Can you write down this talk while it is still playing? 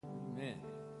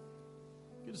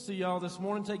Good to see y'all this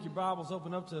morning. Take your Bibles,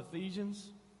 open up to Ephesians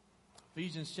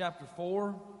chapter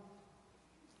 4.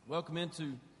 Welcome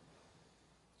into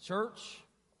church.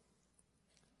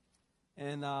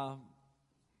 And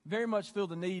very much feel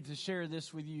the need to share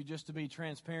this with you, just to be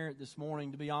transparent this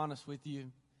morning, to be honest with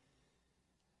you.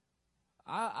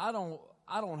 I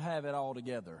don't have it all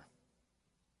together.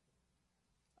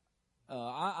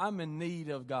 I'm in need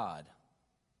of God.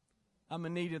 I'm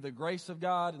in need of the grace of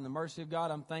God and the mercy of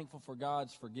God. I'm thankful for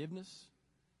God's forgiveness.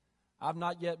 I've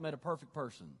not yet met a perfect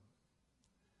person.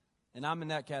 And I'm in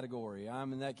that category.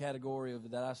 I'm in that category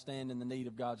of that I stand in the need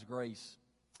of God's grace.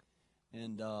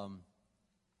 And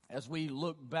as we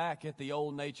look back at the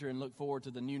old nature and look forward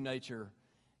to the new nature,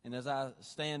 and as I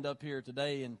stand up here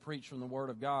today and preach from the Word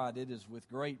of God, it is with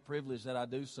great privilege that I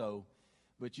do so.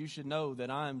 But you should know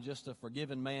that I'm just a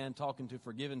forgiven man talking to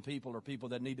forgiven people or people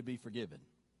that need to be forgiven.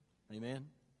 Amen.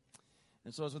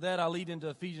 And so as with that, I lead into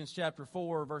Ephesians chapter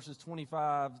 4, verses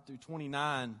 25 through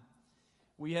 29.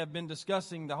 We have been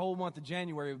discussing the whole month of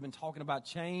January. We've been talking about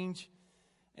change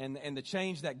and the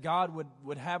change that God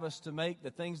would have us to make,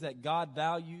 the things that God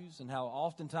values, and how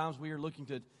oftentimes we are looking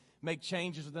to make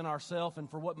changes within ourselves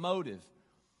and for what motive.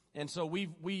 And so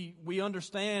we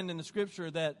understand in the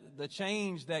Scripture that the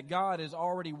change that God is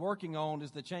already working on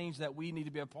is the change that we need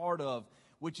to be a part of,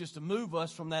 which is to move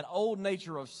us from that old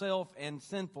nature of self and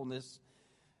sinfulness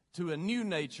to a new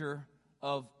nature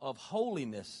of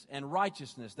holiness and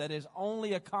righteousness that is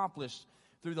only accomplished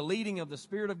through the leading of the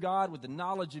Spirit of God, with the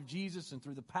knowledge of Jesus, and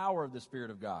through the power of the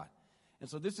Spirit of God. And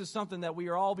so this is something that we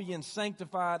are all being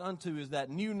sanctified unto, is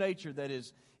that new nature that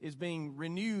is being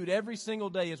renewed every single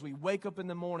day as we wake up in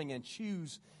the morning and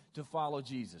choose to follow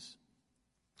Jesus.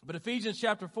 But Ephesians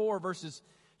chapter 4, verses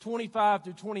 25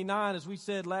 through 29, as we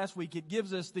said last week, it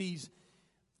gives us these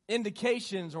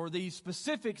indications or these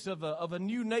specifics of a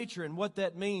new nature and what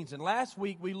that means. And last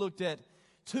week we looked at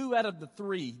 2 out of the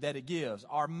 3 that it gives: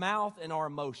 our mouth and our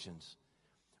emotions.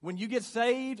 When you get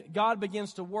saved, God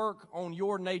begins to work on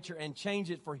your nature and change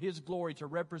it for His glory, to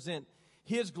represent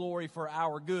His glory for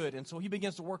our good. And so He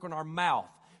begins to work on our mouth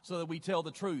so that we tell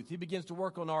the truth. He begins to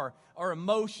work on our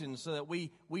emotions so that we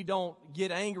don't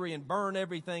get angry and burn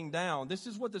everything down. This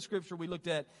is what the Scripture we looked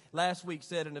at last week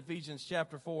said in Ephesians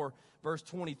chapter 4, verse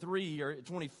 23 or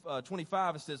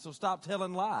 25. It says, "So stop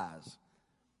telling lies.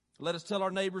 Let us tell our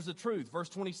neighbors the truth." Verse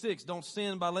 26, "Don't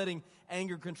sin by letting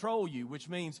anger control you," which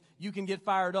means you can get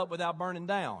fired up without burning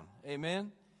down.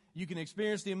 Amen? You can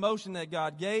experience the emotion that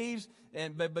God gives,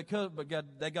 but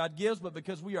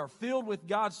because we are filled with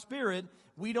God's Spirit,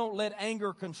 we don't let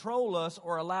anger control us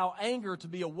or allow anger to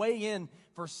be a way in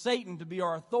for Satan to be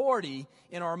our authority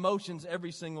in our emotions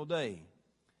every single day.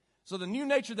 So the new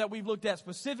nature that we've looked at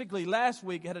specifically last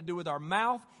week had to do with our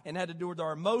mouth and had to do with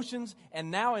our emotions.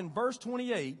 And now in verse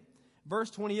 28,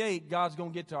 God's going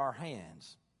to get to our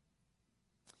hands.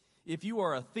 "If you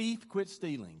are a thief, quit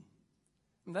stealing."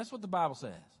 And that's what the Bible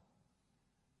says.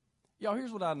 Y'all,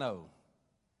 here's what I know.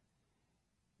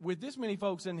 With this many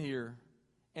folks in here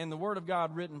and the Word of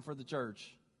God written for the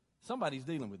church, somebody's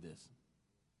dealing with this.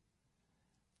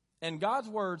 And God's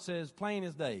Word says plain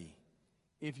as day,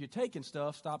 if you're taking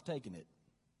stuff, stop taking it.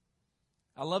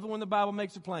 I love it when the Bible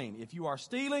makes it plain. If you are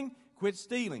stealing, quit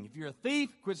stealing. If you're a thief,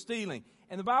 quit stealing.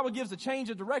 And the Bible gives a change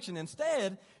of direction.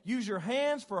 Instead, use your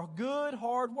hands for good,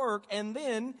 hard work, and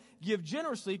then give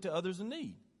generously to others in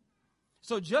need.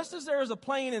 So just as there is a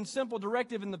plain and simple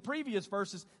directive in the previous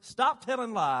verses, stop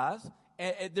telling lies,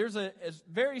 there's a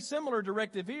very similar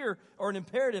directive here, or an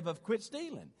imperative of quit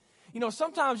stealing. You know,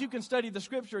 sometimes you can study the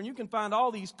Scripture and you can find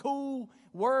all these cool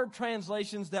word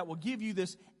translations that will give you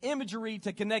this imagery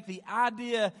to connect the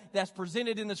idea that's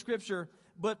presented in the Scripture.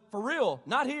 But for real,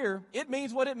 not here. It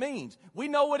means what it means. We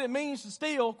know what it means to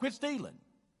steal. Quit stealing.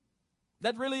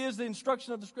 That really is the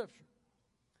instruction of the Scripture.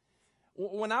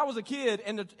 When I was a kid,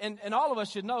 and all of us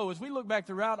should know, as we look back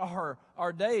throughout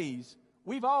our days,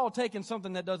 we've all taken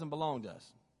something that doesn't belong to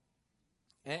us.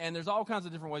 And there's all kinds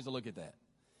of different ways to look at that.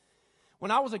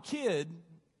 When I was a kid,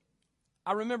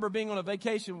 I remember being on a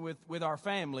vacation with our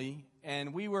family,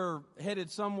 and we were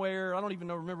headed somewhere. I don't even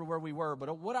remember where we were,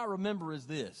 but what I remember is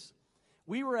this.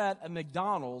 We were at a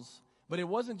McDonald's, but it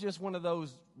wasn't just one of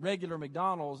those regular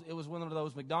McDonald's. It was one of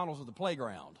those McDonald's with the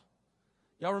playground.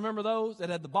 Y'all remember those that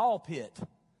had the ball pit? You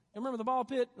remember the ball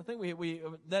pit? I think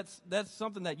that's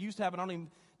something that used to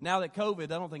happen. Now that COVID,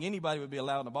 I don't think anybody would be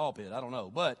allowed in the ball pit. I don't know,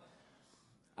 but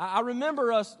I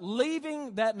remember us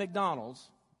leaving that McDonald's,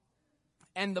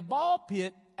 and the ball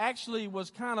pit actually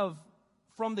was kind of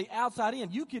from the outside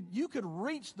in. You could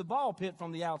reach the ball pit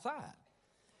from the outside.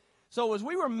 So as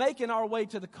we were making our way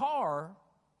to the car,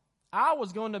 I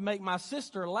was going to make my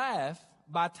sister laugh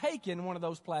by taking one of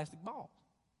those plastic balls.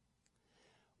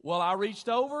 Well, I reached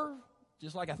over,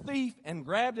 just like a thief, and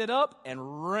grabbed it up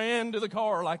and ran to the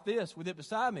car like this with it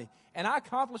beside me. And I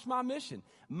accomplished my mission.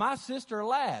 My sister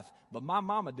laughed, but my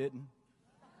mama didn't.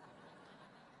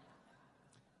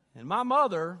 And my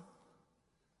mother,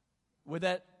 with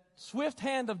that swift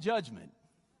hand of judgment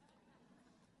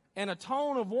and a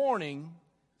tone of warning,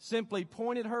 simply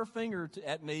pointed her finger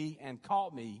at me and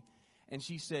caught me. And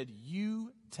she said,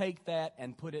 "You take that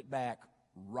and put it back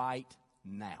right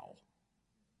now."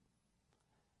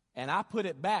 And I put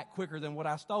it back quicker than what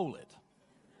I stole it.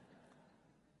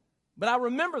 But I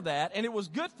remember that, and it was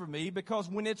good for me, because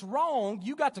when it's wrong,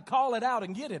 you got to call it out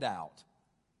and get it out.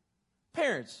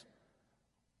 Parents,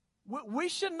 we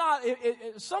should not,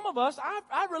 some of us,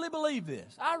 I really believe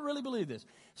this. I really believe this.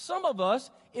 Some of us,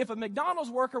 if a McDonald's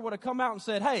worker would have come out and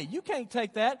said, "Hey, you can't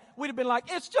take that," we'd have been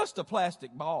like, "It's just a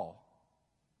plastic ball.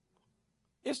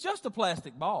 It's just a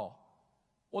plastic ball."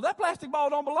 Well, that plastic ball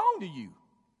don't belong to you.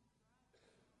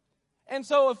 And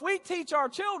so if we teach our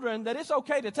children that it's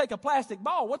okay to take a plastic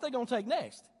ball, what are they going to take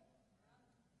next?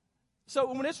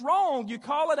 So when it's wrong, you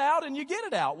call it out and you get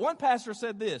it out. One pastor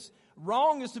said this: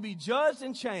 "Wrong is to be judged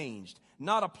and changed,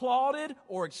 not applauded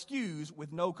or excused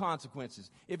with no consequences."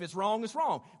 If it's wrong, it's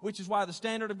wrong. Which is why the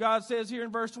standard of God says here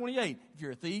in verse 28, if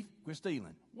you're a thief, quit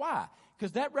stealing. Why?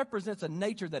 Because that represents a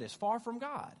nature that is far from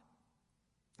God.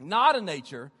 Not a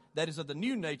nature that is of the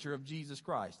new nature of Jesus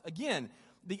Christ. Again,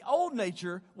 the old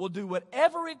nature will do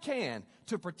whatever it can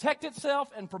to protect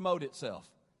itself and promote itself.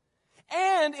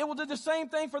 And it will do the same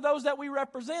thing for those that we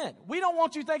represent. We don't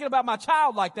want you thinking about my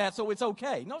child like that, so it's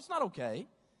okay. No, it's not okay.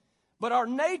 But our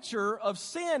nature of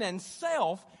sin and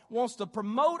self wants to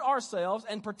promote ourselves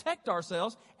and protect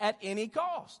ourselves at any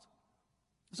cost.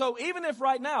 So even if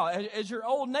right now, as your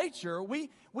old nature, we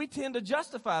tend to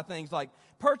justify things like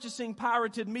purchasing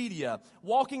pirated media,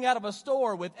 walking out of a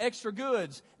store with extra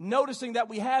goods, noticing that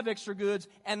we have extra goods,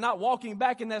 and not walking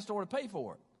back in that store to pay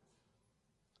for it.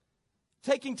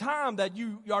 Taking time that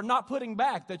you are not putting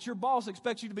back, that your boss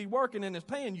expects you to be working and is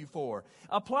paying you for.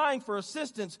 Applying for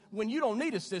assistance when you don't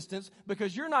need assistance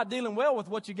because you're not dealing well with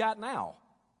what you got now.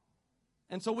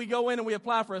 And so we go in and we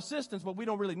apply for assistance, but we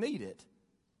don't really need it.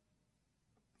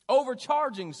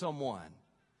 Overcharging someone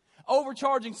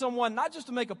not just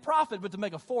to make a profit, but to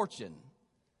make a fortune.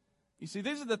 You see,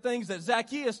 these are the things that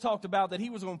Zacchaeus talked about that he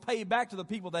was going to pay back to the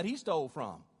people that he stole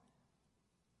from.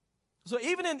 So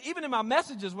even in my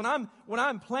messages, when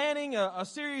I'm planning a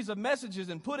series of messages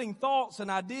and putting thoughts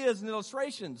and ideas and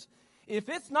illustrations, if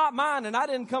it's not mine and I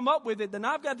didn't come up with it, then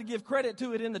I've got to give credit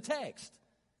to it in the text.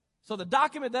 So the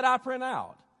document that I print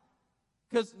out.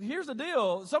 Because here's the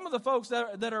deal, some of the folks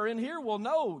that are in here will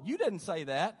know you didn't say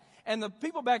that. And the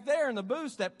people back there in the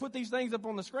booths that put these things up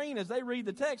on the screen, as they read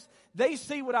the text, they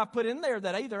see what I put in there,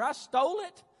 that either I stole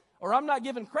it or I'm not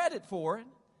giving credit for it.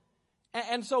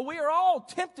 And so we are all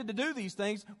tempted to do these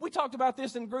things. We talked about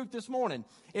this in group this morning.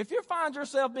 If you find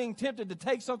yourself being tempted to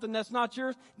take something that's not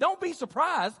yours, don't be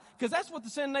surprised, because that's what the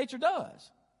sin nature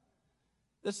does.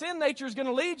 The sin nature is going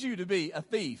to lead you to be a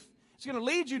thief. It's going to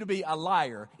lead you to be a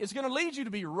liar. It's going to lead you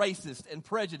to be racist and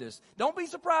prejudiced. Don't be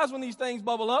surprised when these things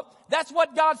bubble up. That's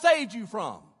what God saved you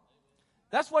from.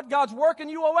 That's what God's working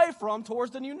you away from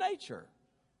towards the new nature.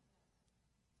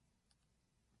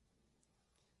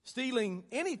 Stealing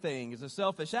anything is a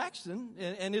selfish action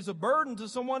and is a burden to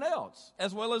someone else,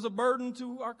 as well as a burden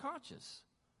to our conscience.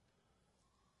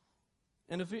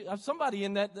 And if somebody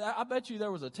in that, I bet you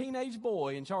there was a teenage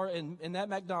boy in that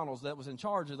McDonald's that was in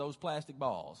charge of those plastic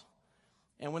balls.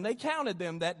 And when they counted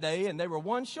them that day and they were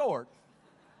one short,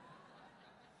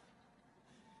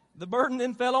 the burden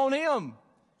then fell on him,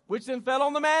 which then fell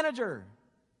on the manager.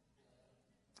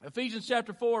 Ephesians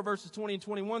chapter 4, verses 20 and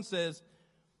 21 says,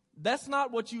 "That's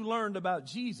not what you learned about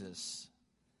Jesus.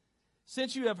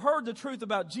 Since you have heard the truth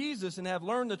about Jesus and have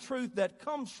learned the truth that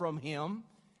comes from him,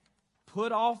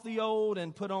 put off the old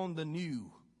and put on the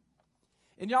new."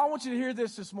 And y'all, I want you to hear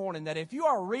this morning, that if you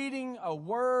are reading a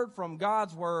word from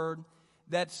God's word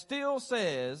that still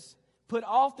says, put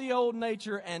off the old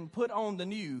nature and put on the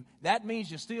new, that means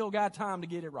you still got time to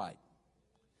get it right.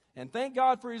 And thank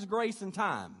God for his grace and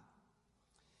time.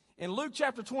 In Luke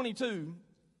chapter 22,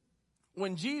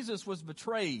 when Jesus was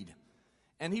betrayed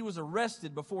and he was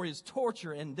arrested before his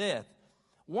torture and death,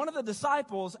 one of the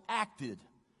disciples acted.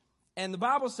 And the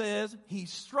Bible says he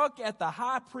struck at the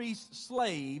high priest's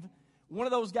slave, one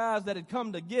of those guys that had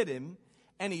come to get him,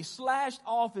 and he slashed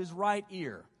off his right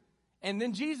ear. And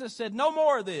then Jesus said, "No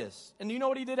more of this." And you know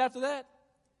what he did after that?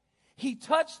 He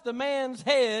touched the man's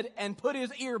head and put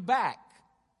his ear back.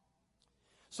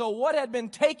 So what had been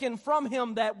taken from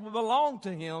him that belonged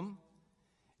to him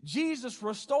Jesus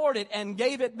restored it and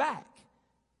gave it back.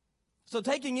 So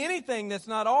taking anything that's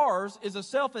not ours is a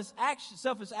selfish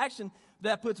action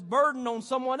that puts burden on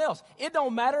someone else. It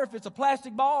don't matter if it's a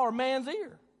plastic ball or a man's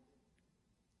ear.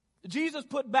 Jesus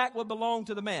put back what belonged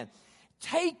to the man.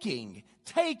 Taking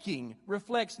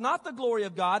reflects not the glory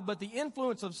of God, but the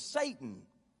influence of Satan.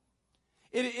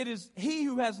 It is he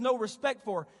who has no respect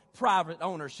for private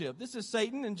ownership. This is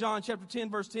Satan in John chapter 10,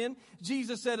 verse 10.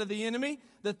 Jesus said of the enemy,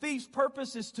 the thief's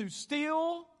purpose is to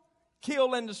steal,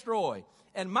 kill, and destroy.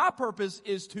 And my purpose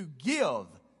is to give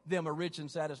them a rich and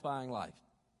satisfying life.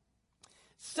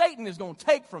 Satan is going to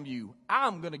take from you.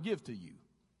 I'm going to give to you.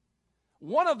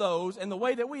 One of those, and the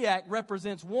way that we act,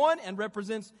 represents one and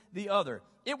represents the other.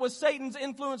 It was Satan's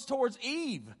influence towards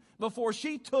Eve before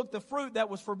she took the fruit that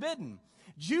was forbidden.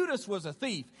 Judas was a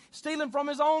thief, stealing from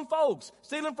his own folks,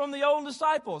 stealing from the old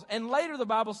disciples. And later the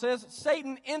Bible says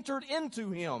Satan entered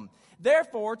into him.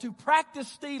 Therefore, to practice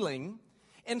stealing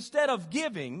instead of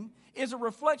giving is a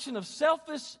reflection of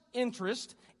selfish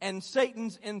interest and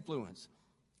Satan's influence.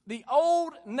 The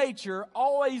old nature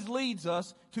always leads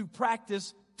us to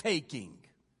practice taking,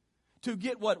 to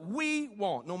get what we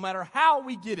want, no matter how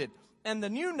we get it. And the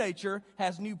new nature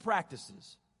has new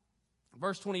practices.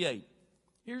 Verse 28.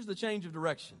 Here's the change of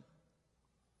direction.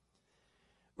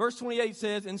 Verse 28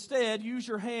 says, instead, use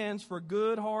your hands for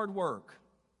good, hard work,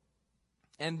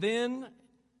 and then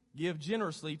give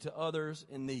generously to others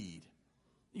in need.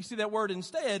 You see, that word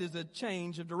instead is a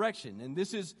change of direction. And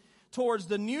this is towards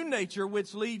the new nature,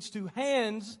 which leads to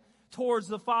hands towards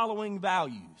the following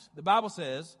values. The Bible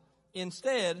says,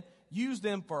 instead, use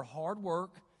them for hard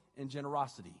work and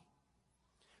generosity.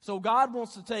 So God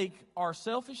wants to take our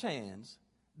selfish hands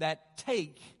that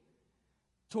take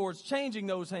towards changing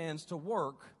those hands to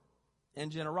work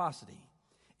and generosity.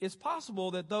 It's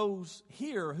possible that those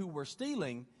here who were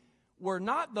stealing were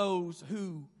not those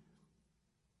who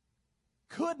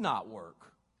could not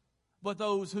work, but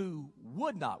those who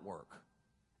would not work.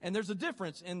 And there's a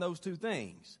difference in those two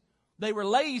things. They were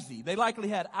lazy. They likely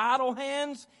had idle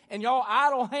hands, and y'all,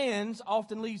 idle hands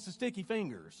often leads to sticky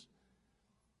fingers.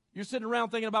 You're sitting around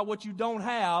thinking about what you don't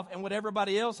have and what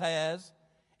everybody else has,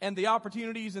 and the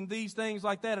opportunities and these things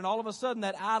like that, and all of a sudden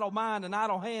that idle mind and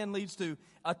idle hand leads to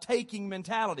a taking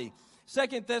mentality.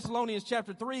 2 Thessalonians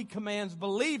chapter 3 commands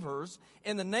believers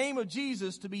in the name of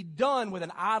Jesus to be done with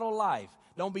an idle life.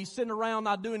 Don't be sitting around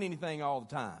not doing anything all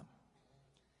the time.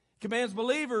 Commands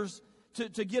believers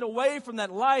to get away from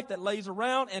that life that lays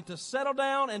around and to settle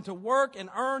down and to work and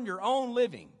earn your own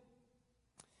living.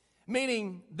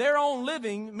 Meaning their own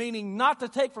living, meaning not to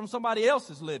take from somebody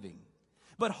else's living.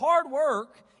 But hard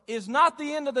work is not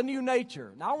the end of the new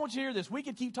nature. Now I want you to hear this. We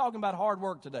could keep talking about hard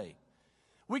work today.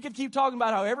 We could keep talking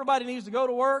about how everybody needs to go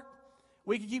to work.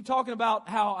 We could keep talking about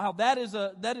how that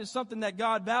is something that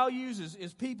God values,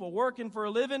 is people working for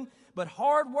a living. But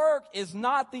hard work is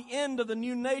not the end of the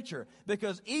new nature,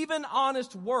 because even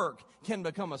honest work can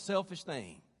become a selfish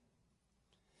thing.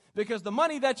 Because the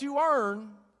money that you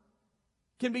earn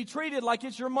can be treated like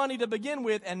it's your money to begin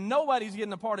with, and nobody's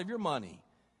getting a part of your money.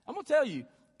 I'm going to tell you,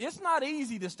 it's not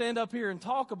easy to stand up here and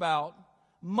talk about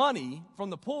money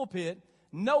from the pulpit,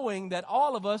 knowing that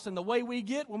all of us and the way we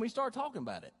get when we start talking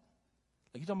about it.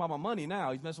 Like, he's talking about my money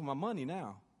now. He's messing with my money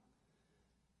now.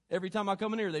 Every time I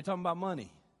come in here, they talking about money.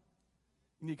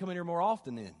 You need to come in here more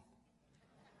often then.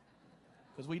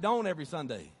 Because we don't every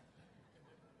Sunday.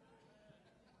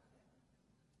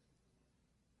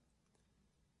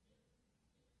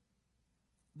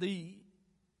 The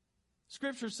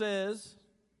Scripture says,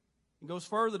 it goes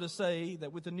further to say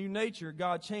that with the new nature,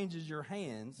 God changes your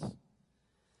hands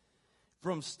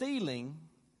from stealing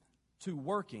to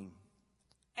working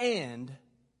and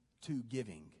to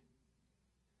giving.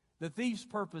 The thief's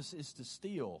purpose is to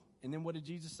steal. And then what did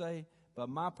Jesus say? But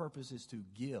my purpose is to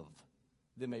give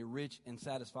them a rich and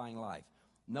satisfying life.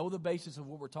 Know the basis of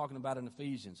what we're talking about in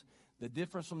Ephesians. The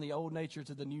difference from the old nature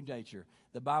to the new nature.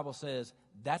 The Bible says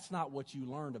that's not what you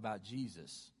learned about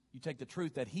Jesus. You take the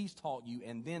truth that he's taught you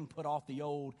and then put off the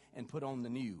old and put on the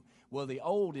new. Well, the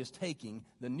old is taking.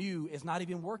 The new is not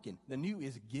even working. The new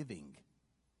is giving.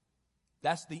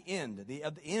 That's the end. The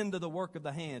end of the work of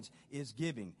the hands is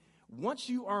giving. Once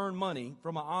you earn money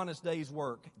from an honest day's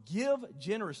work, give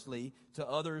generously to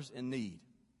others in need.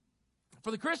 For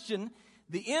the Christian,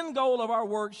 the end goal of our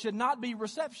work should not be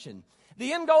reception.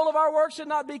 The end goal of our work should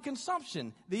not be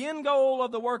consumption. The end goal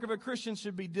of the work of a Christian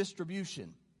should be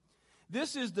distribution.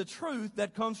 This is the truth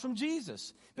that comes from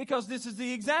Jesus, because this is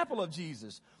the example of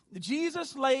Jesus.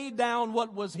 Jesus laid down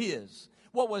what was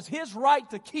his right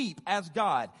to keep as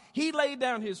God. He laid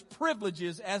down his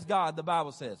privileges as God, the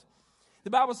Bible says. The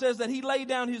Bible says that he laid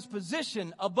down his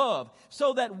position above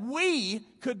so that we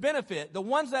could benefit. The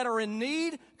ones that are in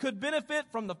need could benefit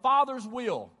from the Father's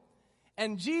will.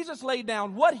 And Jesus laid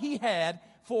down what he had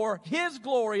for his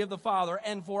glory of the Father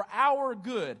and for our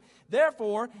good.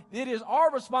 Therefore, it is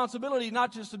our responsibility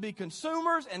not just to be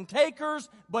consumers and takers,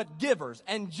 but givers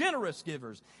and generous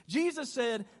givers. Jesus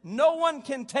said, "No one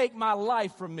can take my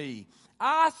life from me.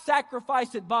 I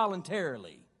sacrifice it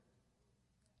voluntarily."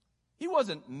 He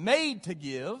wasn't made to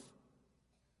give.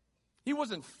 He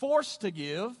wasn't forced to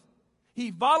give. He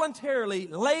voluntarily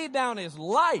laid down his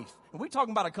life. And we're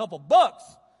talking about a couple bucks.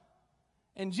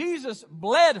 And Jesus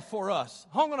bled for us,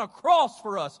 hung on a cross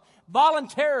for us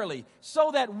voluntarily, so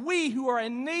that we who are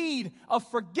in need of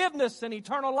forgiveness and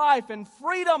eternal life and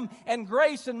freedom and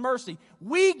grace and mercy,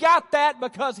 we got that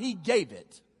because he gave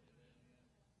it.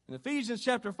 In Ephesians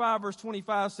chapter 5, verse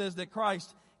 25 says that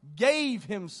Christ gave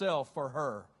himself for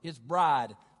her, his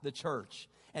bride, the church.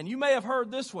 And you may have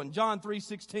heard this one, John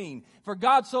 3:16. For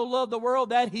God so loved the world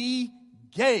that he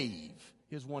gave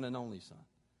his one and only Son.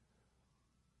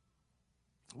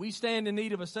 We stand in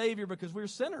need of a Savior because we're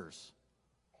sinners.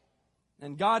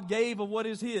 And God gave of what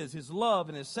is his love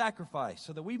and his sacrifice,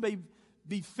 so that we may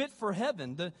be fit for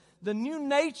heaven. The new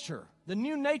nature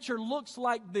looks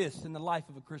like this in the life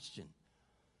of a Christian.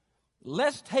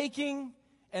 Less taking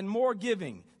and more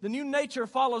giving. The new nature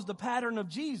follows the pattern of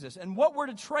Jesus. And what we're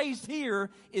to trace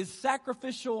here is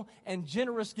sacrificial and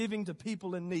generous giving to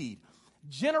people in need.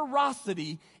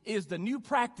 Generosity is the new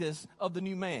practice of the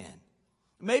new man.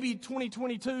 Maybe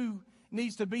 2022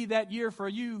 needs to be that year for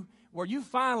you where you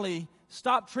finally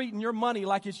stop treating your money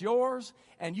like it's yours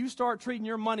and you start treating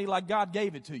your money like God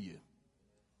gave it to you.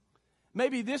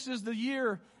 Maybe this is the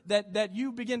year that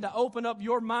you begin to open up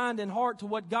your mind and heart to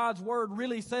what God's Word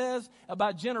really says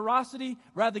about generosity,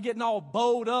 rather than getting all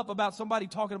bowled up about somebody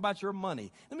talking about your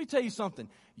money. Let me tell you something.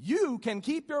 You can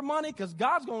keep your money because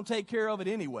God's going to take care of it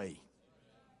anyway.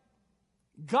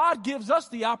 God gives us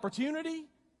the opportunity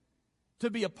to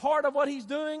be a part of what he's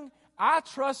doing. I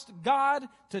trust God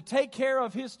to take care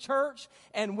of his church.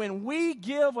 And when we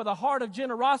give with a heart of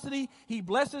generosity, he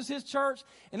blesses his church.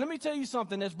 And let me tell you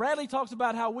something. As Bradley talks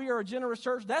about how we are a generous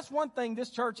church, that's one thing this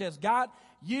church has got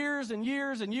years and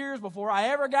years and years before I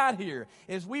ever got here,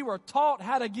 is we were taught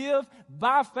how to give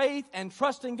by faith and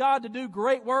trusting God to do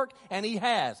great work, and he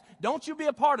has. Don't you be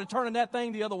a part of turning that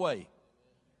thing the other way.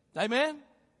 Amen?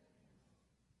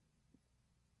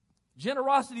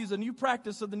 Generosity is a new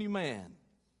practice of the new man.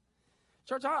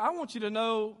 Church, I want you to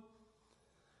know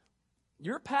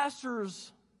your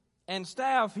pastors and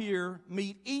staff here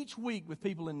meet each week with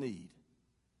people in need.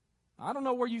 I don't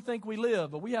know where you think we live,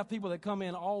 but we have people that come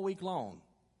in all week long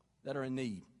that are in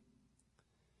need.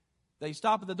 They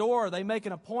stop at the door, or they make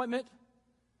an appointment,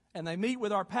 and they meet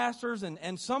with our pastors,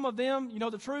 and some of them, you know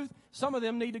the truth, some of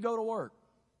them need to go to work.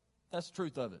 That's the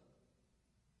truth of it.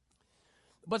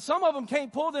 But some of them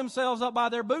can't pull themselves up by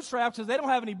their bootstraps because they don't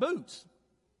have any boots.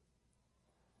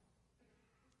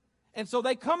 And so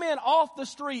they come in off the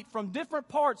street from different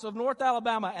parts of North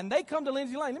Alabama, and they come to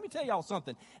Lindsay Lane. Let me tell y'all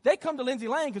something. They come to Lindsay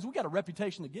Lane because we got a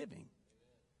reputation of giving.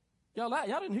 Y'all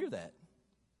didn't hear that.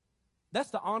 That's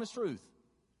the honest truth.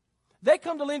 They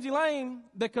come to Lindsay Lane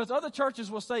because other churches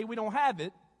will say we don't have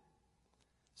it,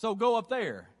 so go up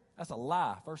there. That's a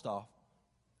lie, first off.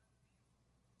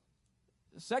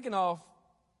 Second off,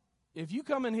 if you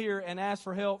come in here and ask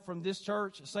for help from this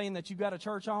church saying that you got a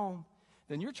church home,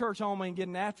 then your church home ain't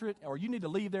getting after it, or you need to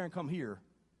leave there and come here.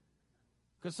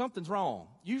 Because something's wrong.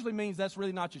 Usually means that's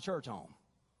really not your church home.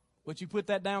 But you put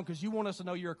that down because you want us to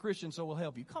know you're a Christian, so we'll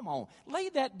help you. Come on. Lay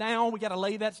that down. We got to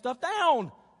lay that stuff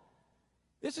down.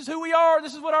 This is who we are.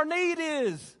 This is what our need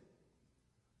is.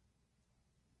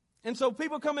 And so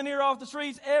people come in here off the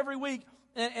streets every week,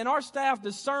 and our staff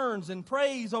discerns and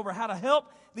prays over how to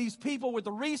help these people with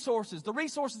the resources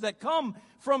that come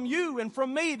from you and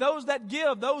from me, those that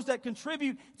give, those that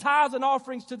contribute tithes and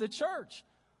offerings to the church.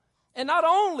 And not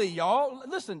only, y'all,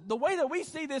 listen, the way that we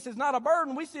see this is not a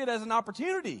burden. We see it as an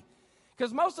opportunity.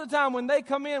 Because most of the time when they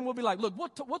come in, we'll be like, look,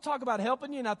 we'll talk about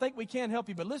helping you, and I think we can help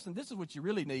you. But listen, this is what you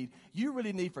really need. You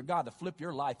really need for God to flip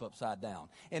your life upside down.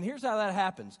 And here's how that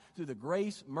happens: through the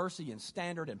grace, mercy, and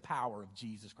standard and power of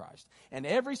Jesus Christ. And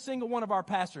every single one of our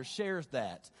pastors shares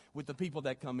that with the people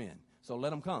that come in. So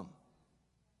let them come.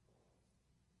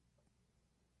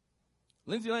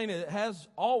 Lindsay Lane has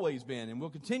always been and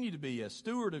will continue to be a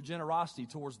steward of generosity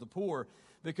towards the poor,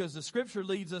 because the Scripture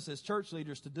leads us as church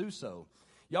leaders to do so.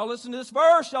 Y'all listen to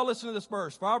this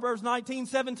verse. Proverbs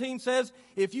 19:17 says,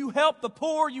 if you help the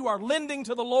poor, you are lending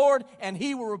to the Lord, and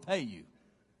he will repay you.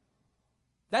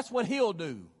 That's what he'll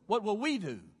do. What will we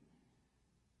do?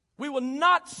 We will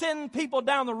not send people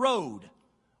down the road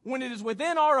when it is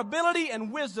within our ability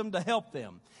and wisdom to help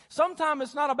them. Sometimes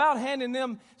it's not about handing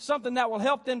them something that will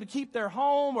help them to keep their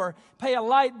home or pay a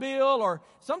light bill, or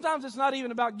sometimes it's not even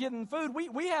about getting food.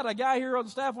 We had a guy here on the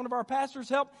staff, one of our pastors,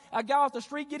 help a guy off the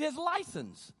street get his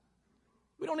license.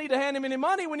 We don't need to hand him any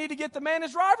money. We need to get the man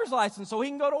his driver's license so he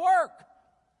can go to work.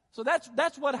 So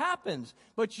that's what happens.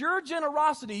 But your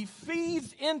generosity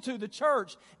feeds into the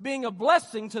church, being a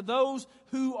blessing to those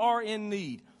who are in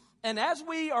need. And as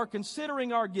we are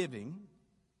considering our giving,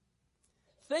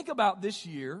 think about this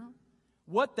year,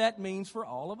 what that means for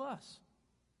all of us.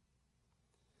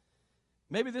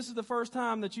 Maybe this is the first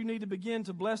time that you need to begin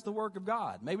to bless the work of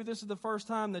God. Maybe this is the first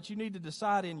time that you need to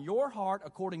decide in your heart,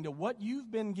 according to what you've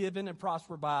been given and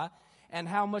prospered by, and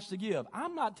how much to give.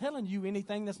 I'm not telling you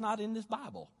anything that's not in this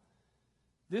Bible.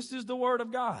 This is the Word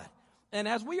of God. And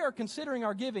as we are considering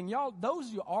our giving, y'all, those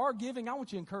who are giving, I want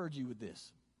to encourage you with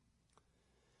this.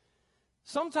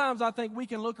 Sometimes I think we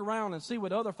can look around and see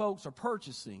what other folks are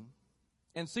purchasing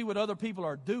and see what other people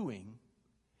are doing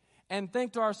and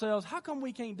think to ourselves, how come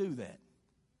we can't do that?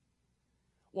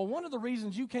 Well, one of the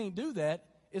reasons you can't do that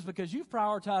is because you've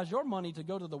prioritized your money to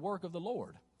go to the work of the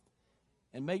Lord.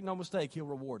 And make no mistake, He'll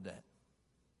reward that.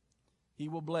 He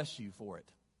will bless you for it.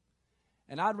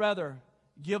 And I'd rather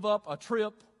give up a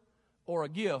trip or a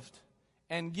gift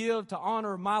and give to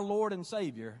honor my Lord and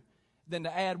Savior than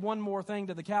to add one more thing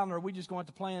to the calendar we just going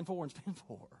to plan for and spend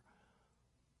for.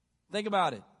 Think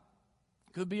about it.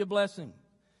 Could be a blessing.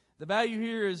 The value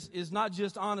here is not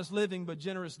just honest living, but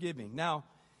generous giving. Now,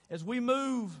 as we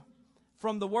move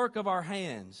from the work of our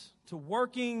hands to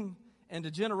working and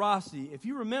to generosity, if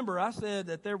you remember, I said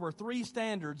that there were 3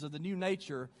 standards of the new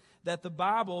nature that the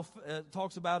Bible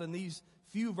talks about in these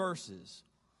few verses.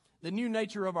 The new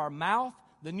nature of our mouth,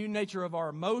 the new nature of our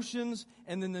emotions,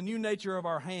 and then the new nature of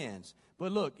our hands.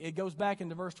 But look, it goes back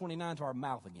into verse 29 to our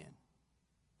mouth again.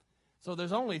 So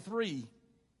there's only 3.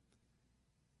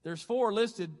 There's 4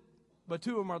 listed, but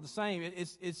 2 of them are the same.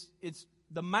 It's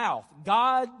the mouth.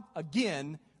 God,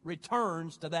 again,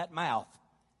 returns to that mouth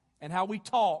and how we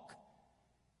talk.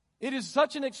 It is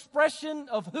such an expression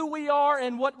of who we are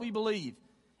and what we believe.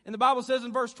 And the Bible says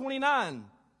in verse 29,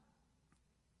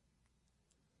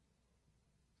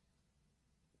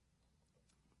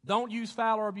 don't use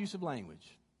foul or abusive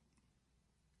language.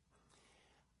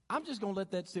 I'm just going to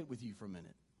let that sit with you for a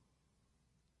minute.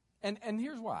 And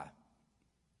here's why.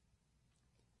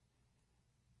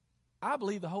 I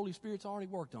believe the Holy Spirit's already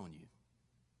worked on you.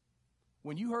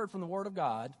 When you heard from the Word of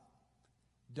God,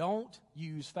 don't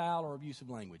use foul or abusive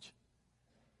language.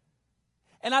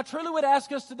 And I truly would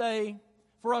ask us today,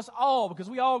 for us all, because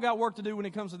we all got work to do when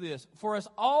it comes to this, for us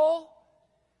all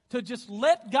to just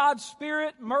let God's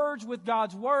Spirit merge with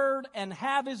God's Word and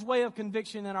have His way of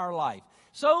conviction in our life.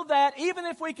 So that even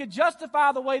if we could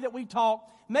justify the way that we talk,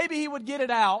 maybe He would get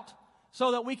it out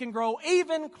so that we can grow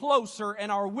even closer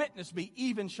and our witness be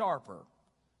even sharper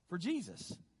for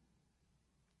Jesus.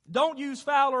 Don't use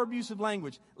foul or abusive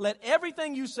language. Let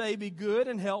everything you say be good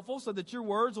and helpful so that your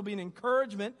words will be an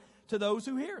encouragement to those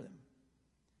who hear them.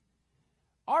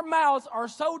 Our mouths are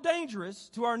so dangerous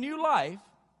to our new life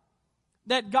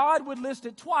that God would list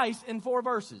it twice in 4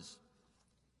 verses.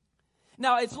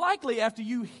 Now, it's likely after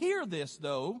you hear this,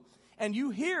 though, and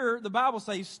you hear the Bible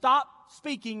say, stop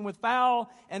speaking with foul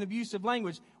and abusive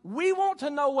language, we want to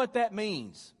know what that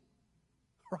means.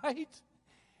 Right?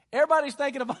 Everybody's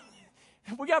thinking about,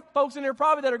 we got folks in here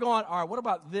probably that are going, all right, what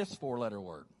about this 4-letter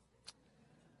word?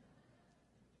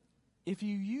 If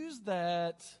you use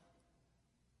that,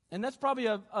 and that's probably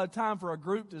a time for a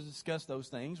group to discuss those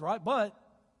things, right? But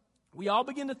we all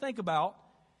begin to think about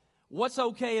what's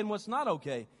okay and what's not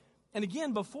okay. And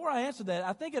again, before I answer that,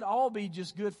 I think it'd all be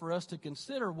just good for us to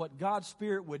consider what God's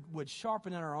Spirit would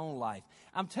sharpen in our own life.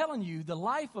 I'm telling you, the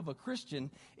life of a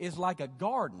Christian is like a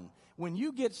garden. When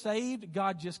you get saved,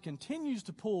 God just continues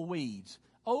to pull weeds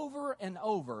over and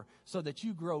over so that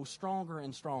you grow stronger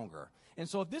and stronger. And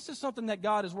so if this is something that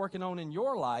God is working on in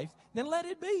your life, then let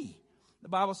it be. The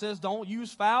Bible says don't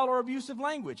use foul or abusive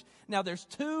language. Now, there's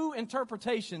 2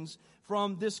 interpretations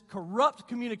from this corrupt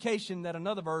communication that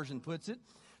another version puts it.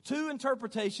 2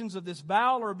 interpretations of this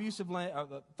foul or abusive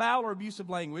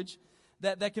language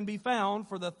that can be found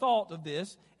for the thought of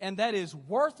this, and that is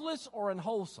worthless or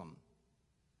unwholesome.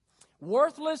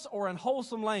 Worthless or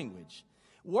unwholesome language.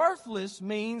 Worthless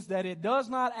means that it does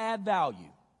not add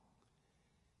value.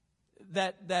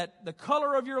 That the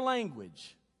color of your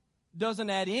language doesn't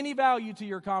add any value to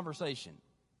your conversation.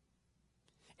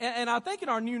 And I think in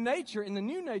the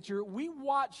new nature, we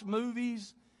watch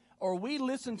movies or we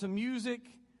listen to music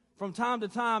from time to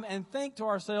time and think to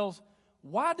ourselves,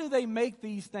 why do they make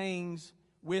these things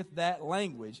with that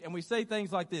language? And we say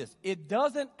things like this: it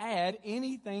doesn't add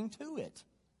anything to it.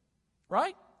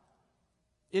 Right?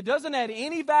 It doesn't add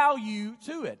any value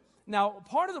to it. Now,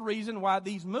 part of the reason why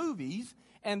these movies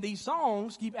and these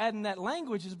songs keep adding that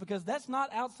language is because that's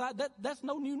not outside, that's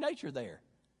no new nature there.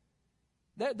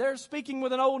 They're speaking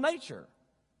with an old nature.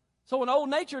 So an old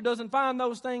nature doesn't find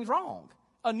those things wrong.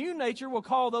 A new nature will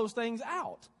call those things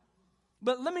out.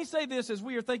 But let me say this as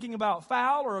we are thinking about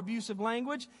foul or abusive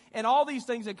language and all these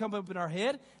things that come up in our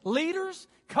head. Leaders,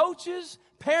 coaches,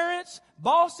 parents,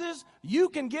 bosses, you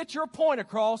can get your point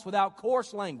across without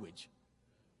coarse language.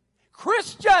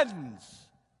 Christians,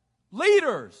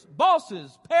 leaders,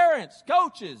 bosses, parents,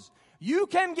 coaches, you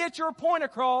can get your point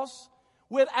across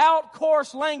without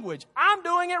coarse language. I'm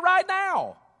doing it right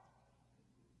now.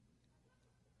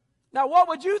 Now, what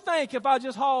would you think if I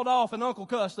just hauled off and Uncle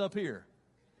cussed up here?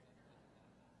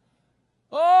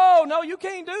 Oh, no, you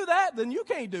can't do that. Then you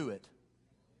can't do it.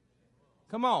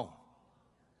 Come on.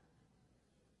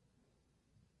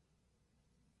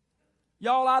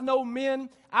 Y'all, I know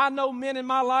men in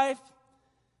my life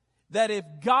that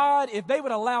if they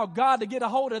would allow God to get a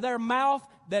hold of their mouth,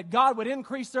 that God would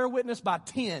increase their witness by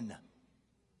 10.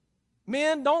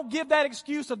 Men, don't give that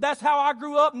excuse of that's how I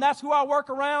grew up and that's who I work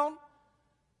around.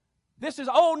 This is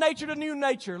old nature to new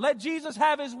nature. Let Jesus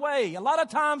have His way. A lot of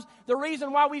times, the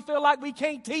reason why we feel like we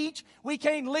can't teach, we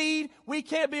can't lead, we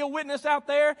can't be a witness out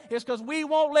there is because we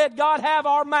won't let God have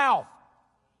our mouth.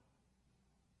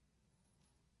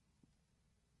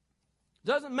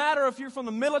 Doesn't matter if you're from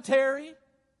the military,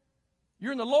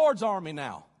 you're in the Lord's army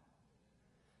now.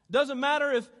 Doesn't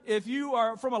matter if you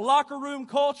are from a locker room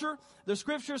culture. The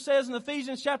Scripture says in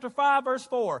Ephesians chapter 5, verse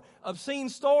 4, obscene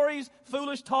stories,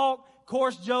 foolish talk,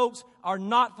 coarse jokes are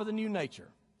not for the new nature.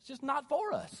 It's just not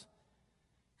for us.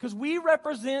 Because we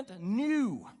represent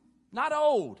new, not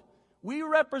old. We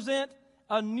represent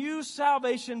a new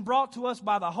salvation brought to us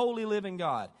by the holy living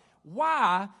God.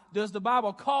 Why does the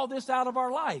Bible call this out of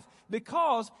our life?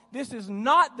 Because this is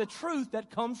not the truth that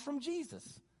comes from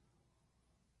Jesus.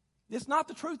 It's not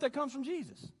the truth that comes from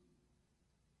Jesus.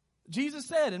 Jesus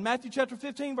said in Matthew chapter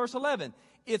 15, verse 11,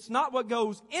 it's not what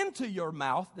goes into your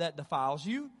mouth that defiles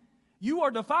you. You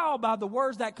are defiled by the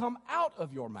words that come out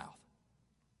of your mouth.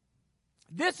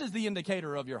 This is the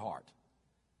indicator of your heart.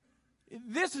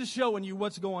 This is showing you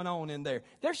what's going on in there.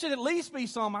 There should at least be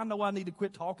some, I know I need to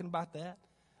quit talking about that.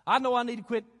 I know I need to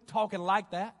quit talking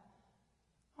like that.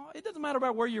 It doesn't matter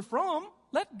about where you're from.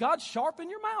 Let God sharpen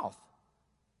your mouth.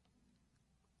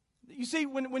 You see,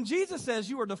 when Jesus says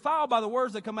you are defiled by the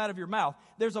words that come out of your mouth,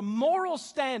 there's a moral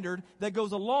standard that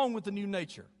goes along with the new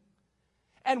nature.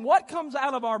 And what comes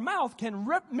out of our mouth can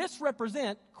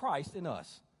misrepresent Christ in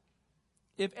us.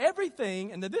 If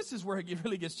everything, and this is where it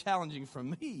really gets challenging for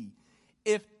me,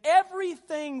 if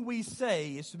everything we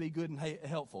say is to be good and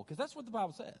helpful, because that's what the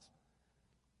Bible says.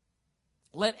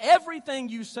 Let everything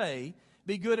you say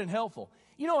be good and helpful.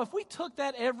 You know, if we took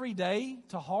that every day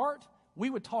to heart, we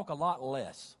would talk a lot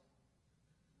less.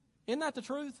 Isn't that the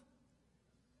truth?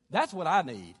 That's what I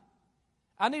need.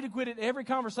 I need to quit at every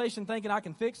conversation thinking I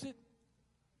can fix it.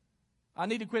 I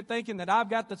need to quit thinking that I've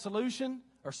got the solution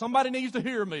or somebody needs to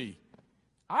hear me.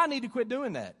 I need to quit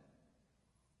doing that.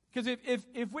 Because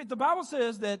if the Bible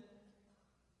says that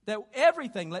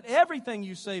everything, let everything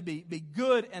you say be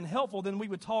good and helpful, then we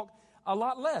would talk a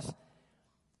lot less.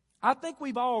 I think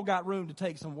we've all got room to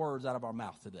take some words out of our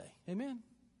mouth today. Amen?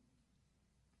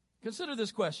 Consider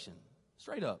this question.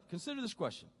 Straight up, consider this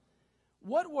question.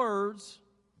 What words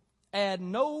add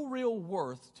no real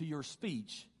worth to your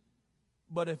speech,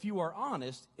 but if you are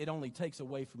honest, it only takes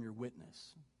away from your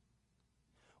witness?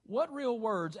 What real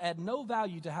words add no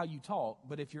value to how you talk,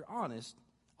 but if you're honest,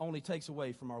 only takes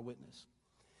away from our witness?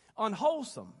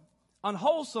 Unwholesome.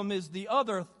 Unwholesome is the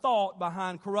other thought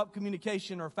behind corrupt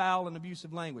communication or foul and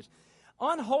abusive language.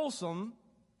 Unwholesome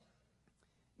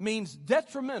means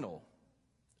detrimental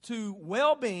to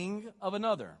well-being of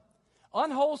another.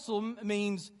 Unwholesome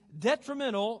means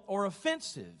detrimental or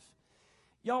offensive.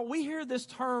 Y'all, we hear this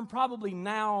term probably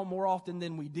now more often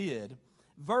than we did.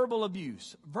 Verbal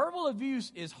abuse. Verbal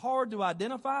abuse is hard to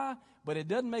identify, but it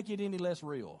doesn't make it any less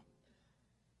real.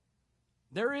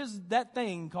 There is that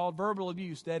thing called verbal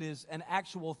abuse that is an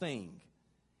actual thing.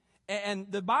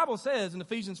 And the Bible says in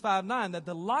Ephesians 5:9 that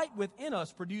the light within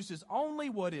us produces only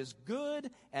what is good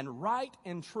and right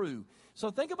and true. So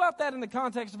think about that in the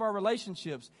context of our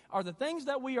relationships. Are the things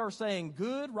that we are saying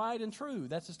good, right, and true?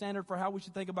 That's the standard for how we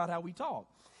should think about how we talk.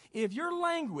 If your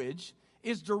language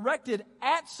is directed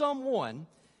at someone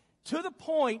to the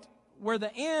point where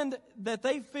the end that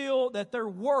they feel that their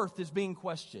worth is being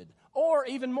questioned, Or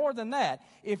even more than that,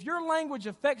 if your language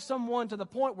affects someone to the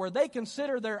point where they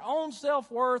consider their own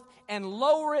self-worth and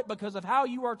lower it because of how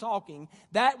you are talking,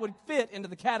 that would fit into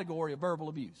the category of verbal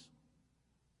abuse.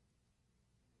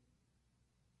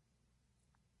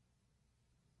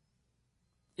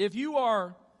 If you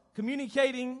are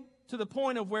communicating to the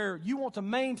point of where you want to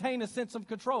maintain a sense of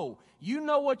control, you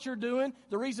know what you're doing.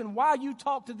 The reason why you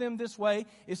talk to them this way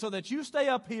is so that you stay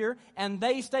up here and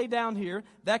they stay down here.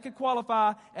 That could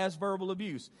qualify as verbal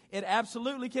abuse. It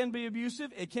absolutely can be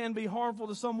abusive. It can be harmful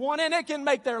to someone, and it can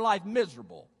make their life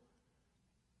miserable.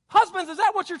 Husbands, is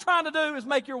that what you're trying to do, is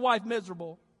make your wife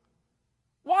miserable?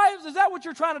 Wives, is that what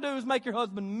you're trying to do, is make your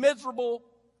husband miserable?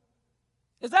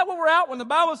 Is that what we're out when the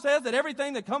Bible says that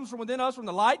everything that comes from within us from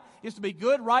the light is to be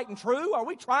good, right, and true? Are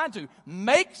we trying to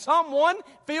make someone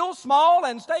feel small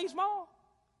and stay small?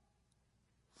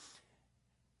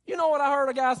 You know what I heard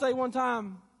a guy say one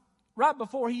time? Right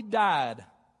before he died,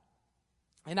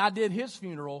 and I did his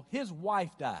funeral, his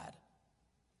wife died.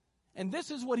 And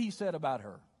this is what he said about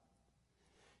her.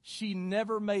 She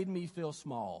never made me feel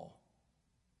small.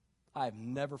 I've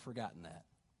never forgotten that.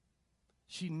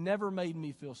 She never made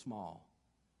me feel small.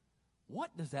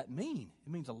 What does that mean?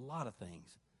 It means a lot of things.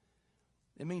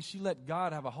 It means she let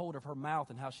God have a hold of her mouth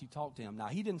and how she talked to him. Now,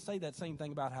 he didn't say that same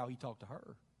thing about how he talked to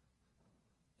her.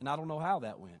 And I don't know how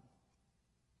that went.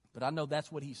 But I know that's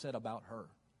what he said about her.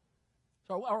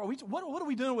 So what are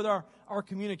we doing with our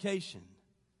communication?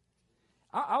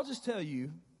 I'll just tell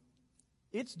you,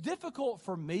 it's difficult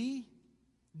for me,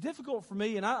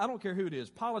 and I don't care who it is,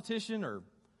 politician or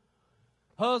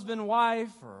husband,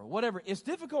 wife, or whatever. It's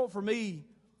difficult for me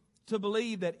to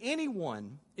believe that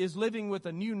anyone is living with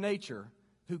a new nature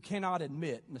who cannot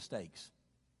admit mistakes.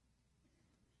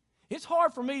 It's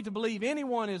hard for me to believe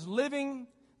anyone is living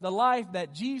the life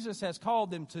that Jesus has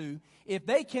called them to if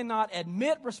they cannot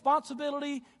admit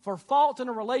responsibility for fault in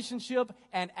a relationship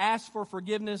and ask for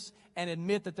forgiveness and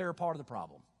admit that they're a part of the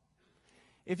problem.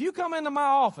 If you come into my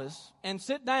office and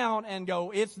sit down and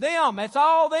go, it's them, it's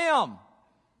all them,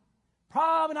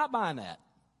 probably not buying that.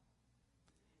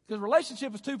 Because a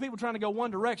relationship is two people trying to go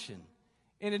one direction.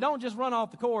 And it don't just run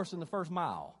off the course in the first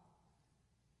mile.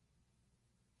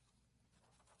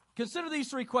 Consider these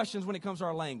three questions when it comes to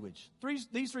our language.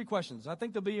 These three questions. I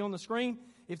think they'll be on the screen.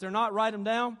 If they're not, write them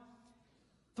down.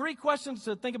 Three questions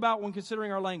to think about when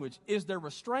considering our language. Is there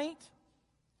restraint?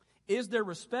 Is there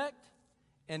respect?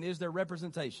 And is there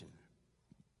representation?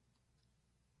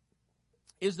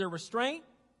 Is there restraint?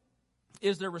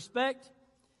 Is there respect?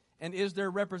 And is there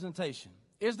representation?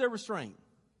 Is there restraint?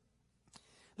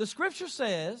 The Scripture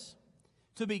says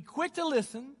to be quick to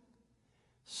listen,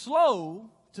 slow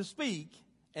to speak,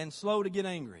 and slow to get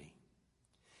angry.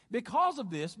 Because of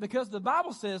this, because the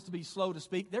Bible says to be slow to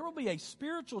speak, there will be a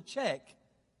spiritual check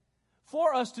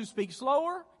for us to speak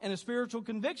slower and a spiritual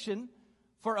conviction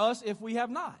for us if we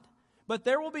have not. But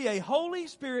there will be a Holy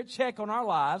Spirit check on our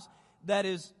lives that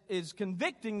is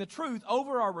convicting the truth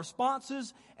over our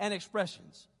responses and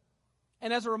expressions.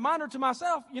 And as a reminder to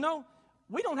myself, we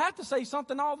don't have to say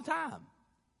something all the time.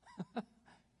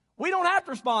 We don't have to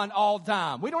respond all the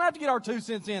time. We don't have to get our 2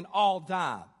 cents in all the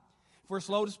time. If we're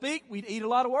slow to speak, we'd eat a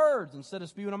lot of words instead of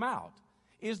spewing them out.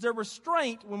 Is there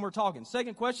restraint when we're talking?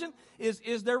 Second question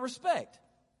is there respect?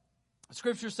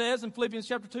 Scripture says in Philippians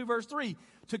chapter 2, verse 3,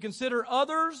 to consider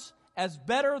others as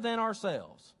better than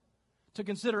ourselves. To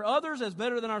consider others as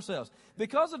better than ourselves.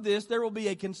 Because of this, there will be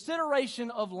a consideration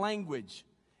of language.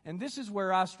 And this is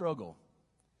where I struggle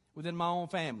within my own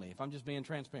family, if I'm just being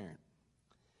transparent.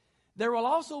 There will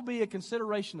also be a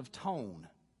consideration of tone.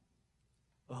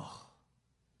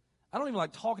 I don't even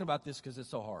like talking about this because it's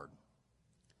so hard.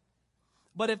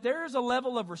 But if there is a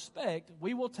level of respect,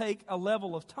 we will take a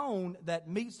level of tone that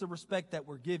meets the respect that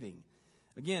we're giving.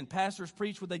 Again, pastors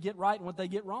preach what they get right and what they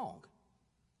get wrong.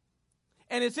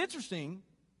 And it's interesting,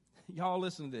 y'all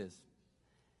listen to this.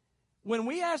 When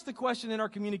we ask the question in our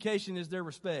communication, is there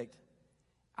respect?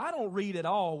 I don't read at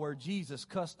all where Jesus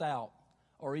cussed out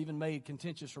or even made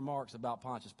contentious remarks about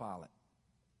Pontius Pilate.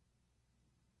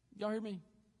 Y'all hear me?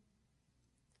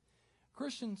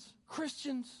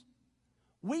 Christians,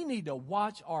 we need to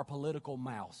watch our political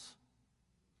mouths.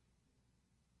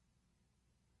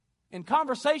 In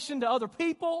conversation to other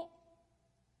people,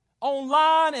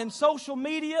 online and social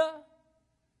media,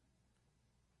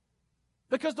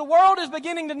 because the world is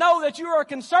beginning to know that you are a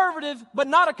conservative, but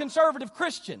not a conservative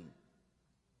Christian.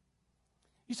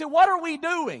 You say, what are we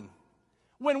doing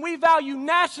when we value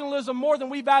nationalism more than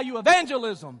we value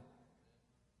evangelism?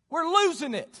 We're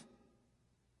losing it.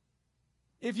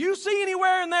 If you see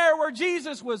anywhere in there where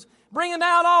Jesus was bringing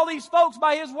down all these folks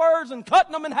by his words and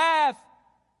cutting them in half,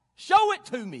 show it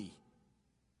to me.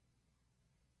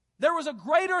 There was a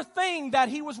greater thing that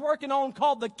he was working on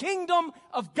called the kingdom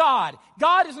of God.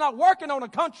 God is not working on a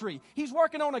country. He's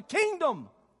working on a kingdom.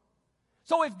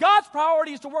 So if God's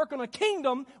priority is to work on a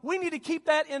kingdom, we need to keep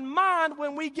that in mind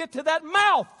when we get to that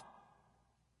mouth.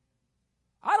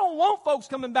 I don't want folks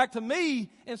coming back to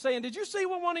me and saying, did you see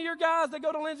what one of your guys that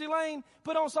go to Lindsay Lane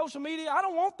put on social media? I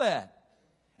don't want that.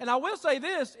 And I will say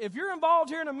this, if you're involved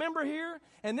here and a member here,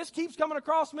 and this keeps coming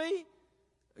across me,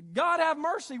 God have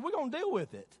mercy, we're going to deal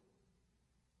with it.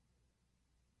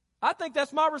 I think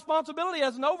that's my responsibility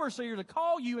as an overseer to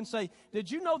call you and say,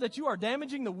 did you know that you are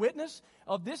damaging the witness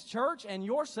of this church and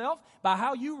yourself by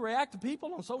how you react to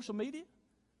people on social media?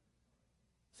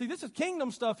 See, this is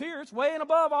kingdom stuff here. It's way and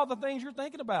above all the things you're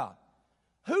thinking about.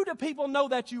 Who do people know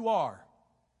that you are?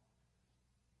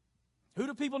 Who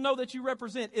do people know that you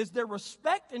represent? Is there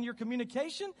respect in your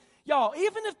communication? Y'all,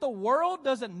 even if the world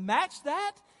doesn't match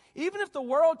that, even if the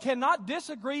world cannot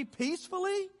disagree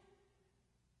peacefully,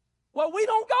 well, we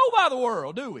don't go by the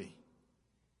world, do we?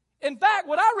 In fact,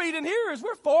 what I read in here is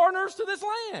we're foreigners to this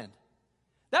land.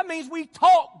 That means we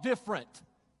talk different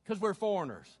because we're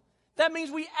foreigners. That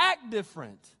means we act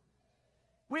different.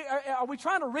 Are we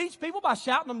trying to reach people by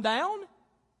shouting them down?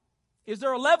 Is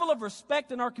there a level of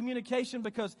respect in our communication?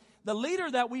 Because the leader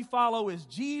that we follow is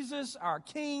Jesus, our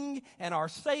King and our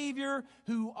Savior,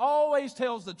 who always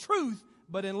tells the truth,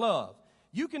 but in love.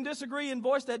 You can disagree and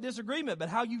voice that disagreement, but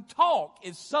how you talk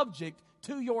is subject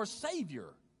to your Savior.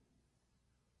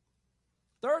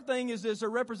 Third thing is there's a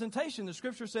representation. The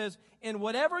Scripture says, in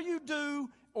whatever you do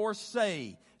or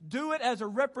say, do it as a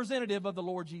representative of the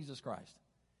Lord Jesus Christ.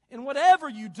 In whatever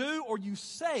you do or you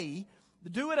say,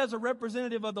 do it as a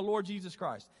representative of the Lord Jesus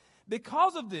Christ.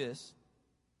 Because of this,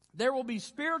 there will be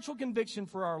spiritual conviction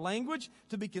for our language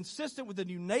to be consistent with the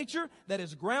new nature that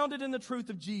is grounded in the truth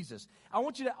of Jesus. I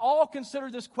want you to all consider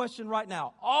this question right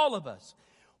now, all of us.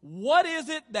 What is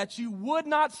it that you would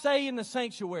not say in the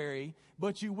sanctuary,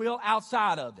 but you will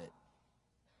outside of it?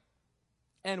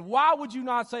 And why would you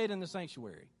not say it in the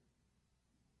sanctuary?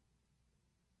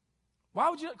 Why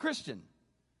would you, Christian,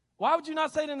 why would you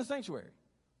not say it in the sanctuary?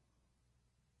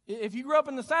 If you grew up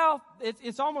in the South,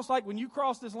 it's almost like when you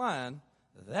cross this line,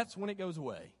 that's when it goes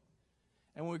away.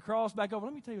 And when we cross back over,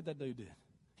 let me tell you what that dude did.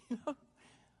 You know?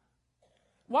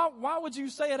 Why would you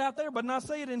say it out there but not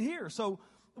say it in here? So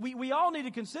we all need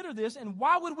to consider this. And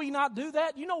why would we not do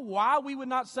that? You know why we would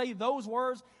not say those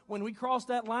words when we cross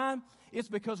that line? It's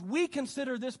because we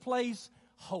consider this place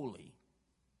holy.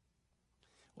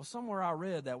 Well, somewhere I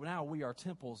read that now we are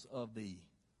temples of the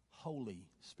Holy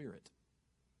Spirit.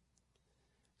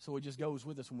 So it just goes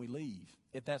with us when we leave,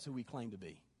 if that's who we claim to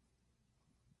be.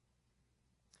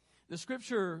 The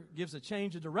Scripture gives a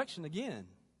change of direction again.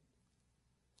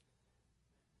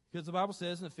 Because the Bible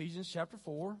says in Ephesians chapter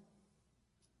 4,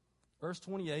 verse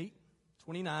 28,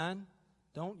 29,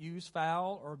 don't use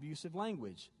foul or abusive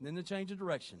language. And then the change of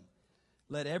direction.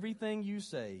 Let everything you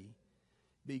say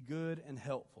be good and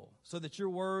helpful, so that your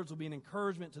words will be an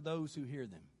encouragement to those who hear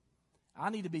them. I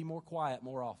need to be more quiet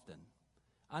more often.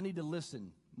 I need to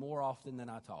listen more often than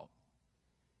I talk,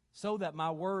 so that my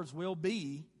words will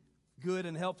be good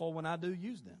and helpful when I do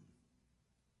use them.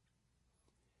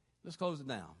 Let's close it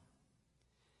down.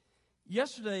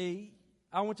 Yesterday,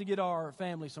 I went to get our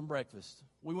family some breakfast.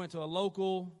 We went to a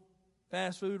local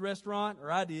fast food restaurant,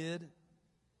 or I did.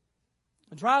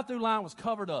 The drive-through line was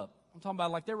covered up. I'm talking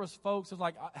about like there was folks, it was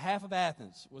like half of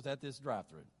Athens was at this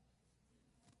drive-through.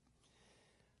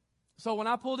 So when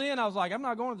I pulled in, I was like, I'm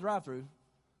not going to the drive-through.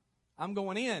 I'm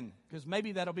going in because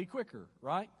maybe that'll be quicker,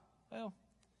 right? Well,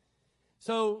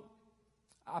 so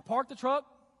I park the truck,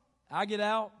 I get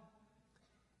out,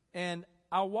 and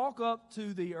I walk up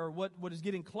to what is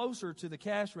getting closer to the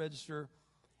cash register,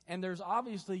 and there's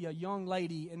obviously a young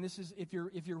lady, and this is, if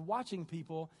you're watching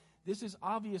people, this is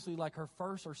obviously like her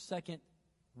first or second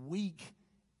week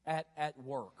at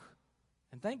work.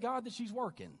 And thank God that she's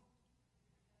working.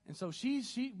 And so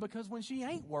she because when she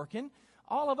ain't working,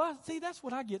 all of us, see, that's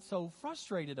what I get so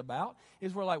frustrated about,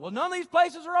 is we're like, well, none of these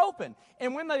places are open.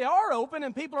 And when they are open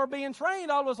and people are being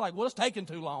trained, all of us like, well, it's taking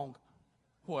too long.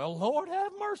 Well, Lord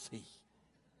have mercy.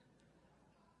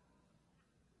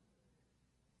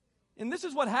 And this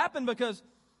is what happened because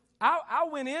I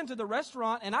went into the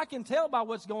restaurant, and I can tell by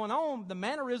what's going on, the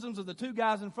mannerisms of the two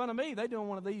guys in front of me. They're doing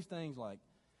one of these things like,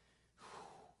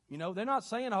 you know, they're not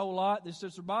saying a whole lot. It's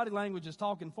just their body language is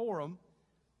talking for them.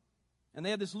 And they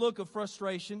have this look of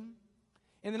frustration.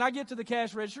 And then I get to the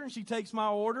cash register, and she takes my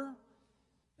order.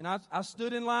 And I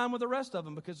stood in line with the rest of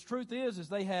them because the truth is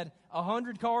they had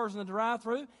 100 cars in the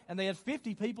drive-thru, and they had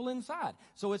 50 people inside.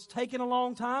 So it's taken a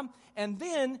long time. And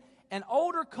then an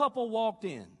older couple walked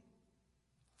in.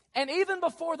 And even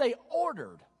before they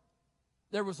ordered,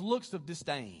 there was looks of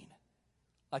disdain.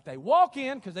 Like they walk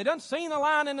in, because they done seen the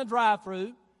line in the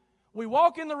drive-thru. We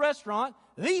walk in the restaurant.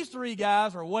 These three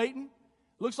guys are waiting.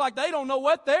 Looks like they don't know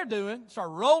what they're doing. Start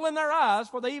rolling their eyes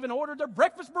before they even ordered their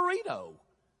breakfast burrito.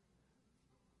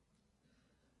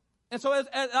 And so as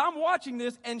I'm watching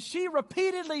this, and she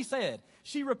repeatedly said,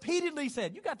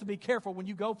 you got to be careful when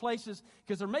you go places,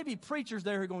 because there may be preachers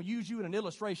there who are going to use you in an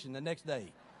illustration the next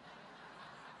day.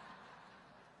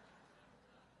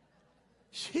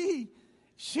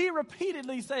 She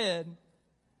repeatedly said,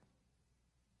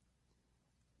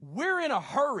 we're in a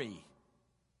hurry.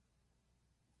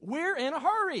 We're in a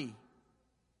hurry.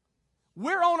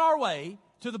 We're on our way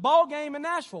to the ball game in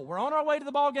Nashville. We're on our way to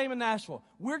the ball game in Nashville.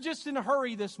 We're just in a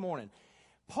hurry this morning.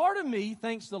 Part of me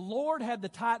thinks the Lord had the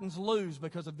Titans lose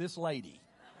because of this lady.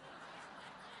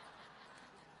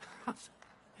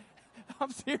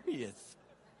 I'm serious.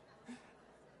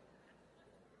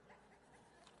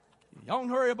 Y'all can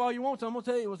hurry up all you want to. I'm going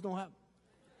to tell you what's going to happen.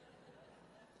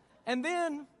 And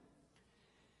then,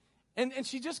 and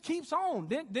she just keeps on.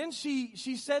 Then she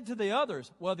said to the others,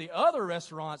 well, the other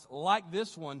restaurants like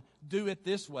this one do it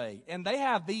this way. And they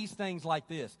have these things like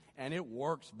this. And it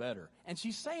works better. And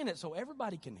she's saying it so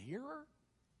everybody can hear her.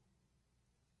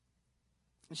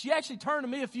 And she actually turned to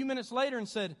me a few minutes later and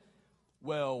said,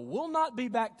 well, we'll not be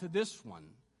back to this one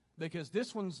because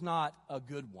this one's not a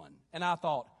good one. And I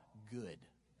thought, good.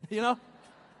 You know?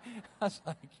 I was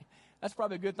like, that's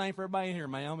probably a good thing for everybody in here,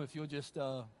 ma'am, if you'll just...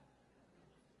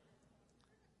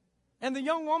 And the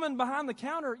young woman behind the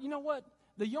counter, you know what?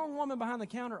 The young woman behind the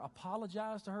counter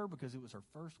apologized to her because it was her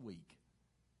first week.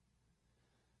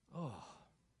 Oh.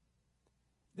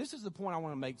 This is the point I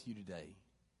want to make to you today.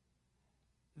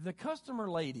 The customer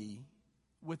lady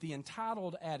with the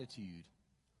entitled attitude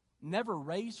never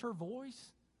raised her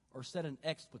voice or said an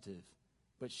expletive,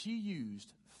 but she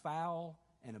used foul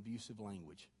and abusive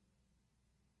language.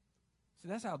 See,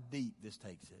 that's how deep this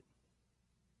takes it.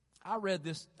 I read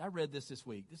this this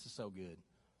week. This is so good.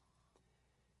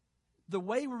 The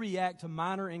way we react to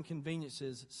minor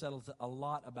inconveniences settles a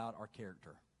lot about our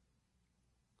character.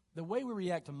 The way we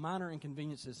react to minor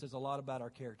inconveniences says a lot about our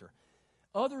character.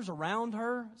 Others around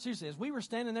her, seriously, as we were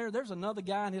standing there, there's another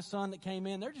guy and his son that came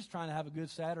in. They're just trying to have a good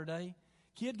Saturday.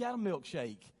 Kid got a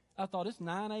milkshake. I thought, it's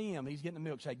 9 a.m. He's getting a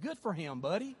milkshake. Good for him,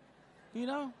 buddy. You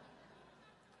know?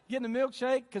 Getting a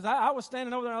milkshake, because I was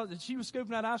standing over there, and she was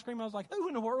scooping out ice cream. I was like, who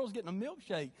in the world is getting a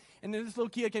milkshake? And then this little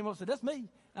kid came up and said, that's me. And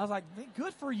I was like,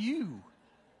 good for you.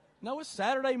 No, it's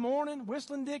Saturday morning,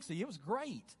 whistling Dixie. It was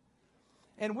great.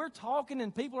 And we're talking,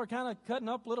 and people are kind of cutting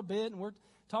up a little bit, and we're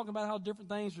talking about how different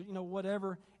things,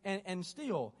 whatever. And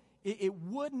still, it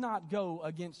would not go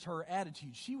against her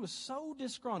attitude. She was so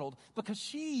disgruntled because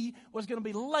she was going to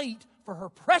be late for her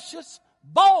precious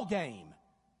ball game.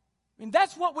 And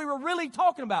that's what we were really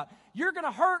talking about. You're going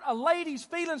to hurt a lady's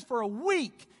feelings for a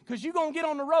week because you're going to get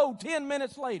on the road 10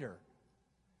 minutes later.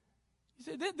 You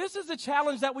see, this is the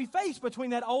challenge that we face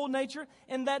between that old nature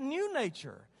and that new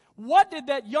nature. What did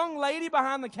that young lady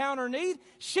behind the counter need?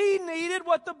 She needed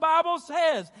what the Bible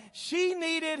says. She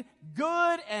needed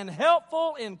good and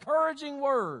helpful, encouraging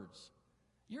words.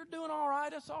 You're doing all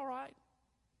right. It's all right.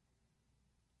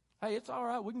 Hey, it's all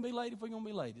right. We can be late if we're going to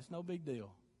be late. It's no big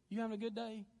deal. You having a good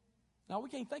day? Now, we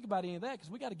can't think about any of that because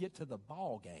we got to get to the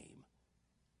ball game.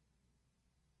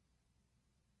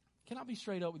 Can I be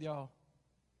straight up with y'all?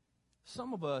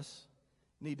 Some of us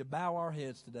need to bow our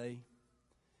heads today,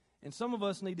 and some of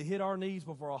us need to hit our knees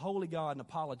before a holy God and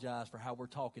apologize for how we're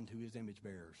talking to His image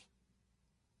bearers,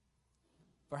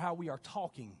 for how we are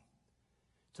talking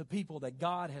to people that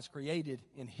God has created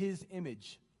in His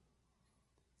image,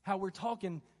 how we're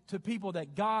talking to people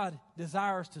that God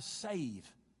desires to save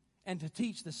and to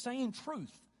teach the same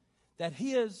truth that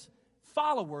His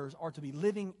followers are to be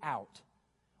living out.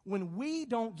 When we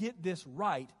don't get this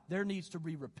right, there needs to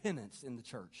be repentance in the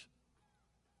church.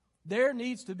 There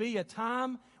needs to be a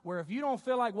time where if you don't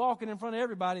feel like walking in front of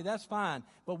everybody, that's fine.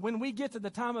 But when we get to the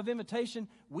time of invitation,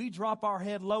 we drop our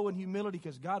head low in humility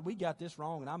because, God, we got this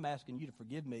wrong and I'm asking you to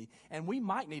forgive me. And we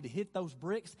might need to hit those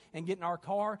bricks and get in our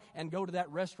car and go to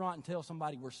that restaurant and tell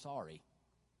somebody we're sorry.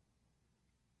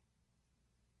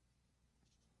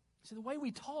 See, the way we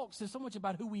talk says so much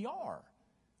about who we are.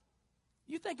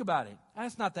 You think about it.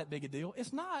 That's not that big a deal.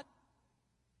 It's not.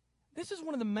 This is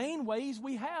one of the main ways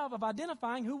we have of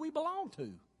identifying who we belong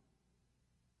to.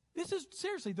 This is,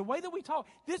 seriously, the way that we talk.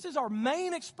 This is our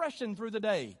main expression through the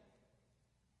day.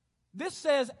 This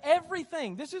says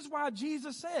everything. This is why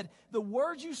Jesus said, the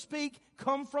words you speak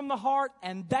come from the heart,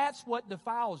 and that's what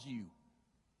defiles you.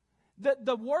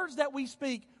 The words that we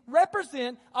speak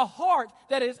represent a heart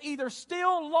that is either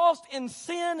still lost in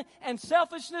sin and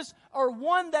selfishness or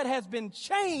one that has been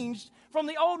changed from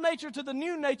the old nature to the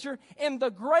new nature in the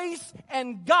grace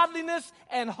and godliness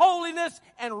and holiness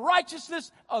and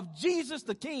righteousness of Jesus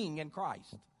the King and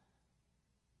Christ.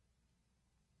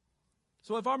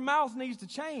 So if our mouth needs to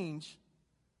change,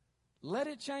 let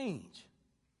it change.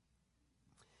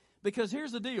 Because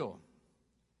here's the deal.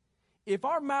 If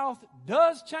our mouth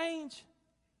does change,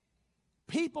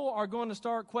 people are going to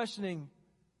start questioning,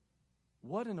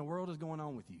 what in the world is going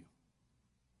on with you?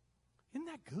 Isn't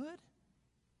that good?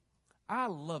 I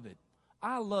love it.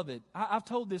 I love it. I've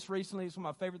told this recently. It's one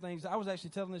of my favorite things. I was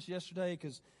actually telling this yesterday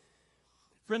because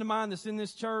a friend of mine that's in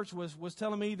this church was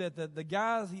telling me that the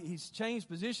guys, he's changed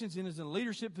positions and is in a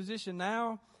leadership position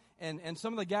now. And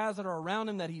some of the guys that are around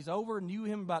him that he's over knew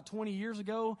him about 20 years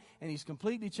ago, and he's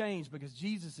completely changed because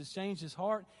Jesus has changed his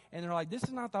heart. And they're like, this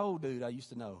is not the old dude I used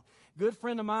to know. Good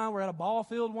friend of mine, we're at a ball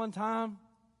field one time,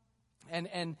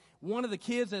 and one of the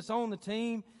kids that's on the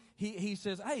team, he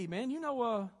says, hey, man,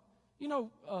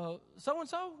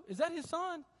 so-and-so, is that his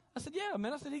son? I said, yeah,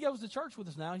 man. I said, he goes to church with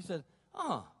us now. He said,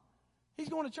 he's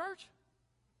going to church?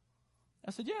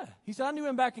 I said, yeah. He said, I knew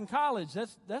him back in college.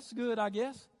 That's good, I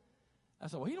guess. I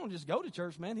said, well, he don't just go to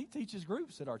church, man. He teaches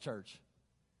groups at our church.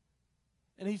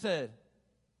 And he said,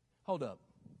 hold up.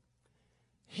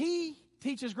 He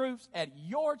teaches groups at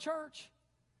your church?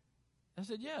 I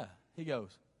said, yeah. He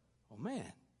goes, oh, man,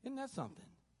 isn't that something?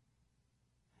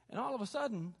 And all of a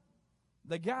sudden,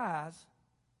 the guys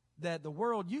that the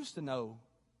world used to know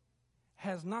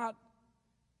has not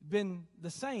been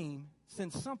the same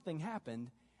since something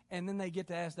happened. And then they get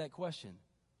to ask that question,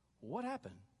 what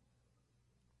happened?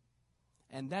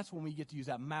 And that's when we get to use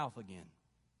that mouth again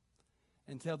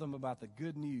and tell them about the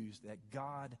good news that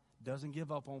God doesn't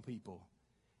give up on people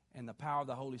and the power of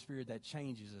the Holy Spirit that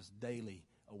changes us daily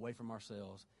away from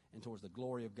ourselves and towards the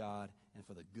glory of God and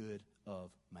for the good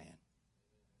of man.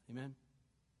 Amen?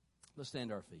 Let's stand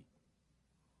to our feet.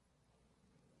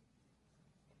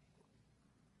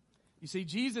 You see,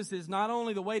 Jesus is not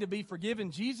only the way to be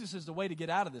forgiven, Jesus is the way to get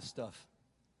out of this stuff.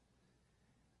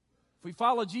 If we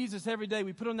follow Jesus every day,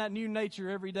 we put on that new nature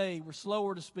every day, we're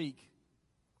slower to speak.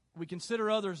 We consider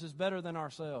others as better than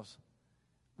ourselves.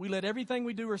 We let everything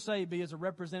we do or say be as a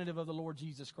representative of the Lord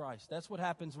Jesus Christ. That's what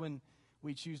happens when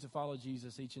we choose to follow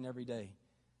Jesus each and every day.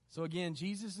 So again,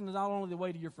 Jesus is not only the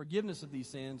way to your forgiveness of these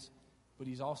sins, but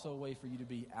He's also a way for you to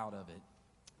be out of it.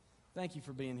 Thank you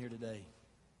for being here today.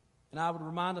 And I would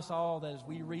remind us all that as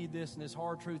we read this and this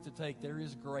hard truth to take, there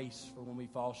is grace for when we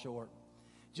fall short.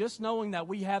 Just knowing that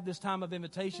we have this time of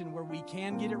invitation where we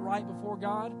can get it right before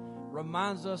God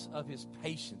reminds us of His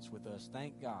patience with us.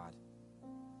 Thank God.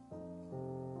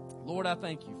 Lord, I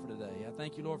thank you for today. I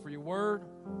thank you, Lord, for your word.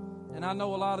 And I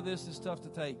know a lot of this is tough to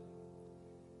take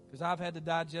because I've had to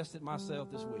digest it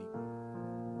myself this week.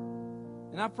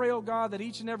 And I pray, oh God, that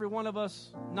each and every one of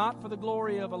us, not for the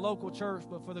glory of a local church,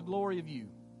 but for the glory of you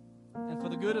and for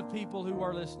the good of people who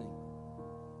are listening.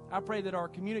 I pray that our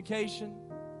communication,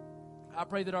 I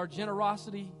pray that our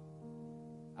generosity,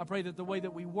 I pray that the way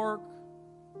that we work,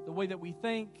 the way that we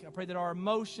think, I pray that our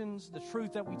emotions, the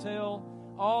truth that we tell,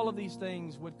 all of these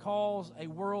things would cause a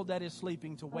world that is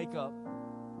sleeping to wake up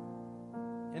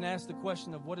and ask the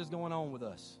question of what is going on with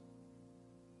us.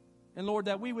 And Lord,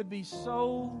 that we would be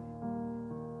so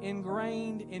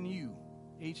ingrained in you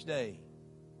each day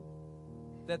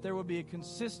that there would be a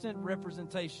consistent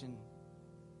representation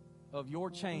of your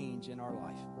change in our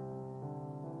life.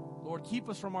 Lord, keep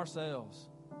us from ourselves.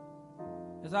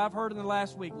 As I've heard in the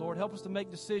last week, Lord, help us to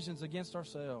make decisions against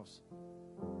ourselves.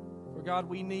 For God,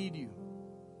 we need you.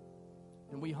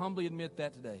 And we humbly admit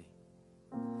that today.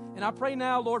 And I pray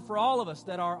now, Lord, for all of us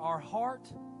that our heart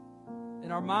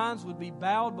and our minds would be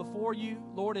bowed before you.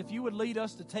 Lord, if you would lead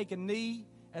us to take a knee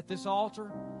at this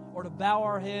altar or to bow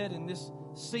our head in this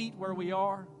seat where we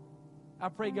are, I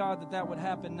pray, God, that would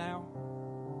happen now.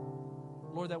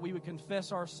 Lord, that we would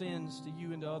confess our sins to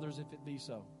you and to others if it be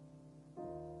so.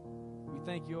 We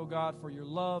thank you, O God, for your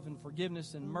love and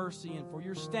forgiveness and mercy and for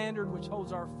your standard which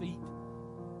holds our feet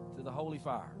to the holy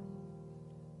fire.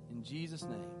 In Jesus'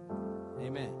 name,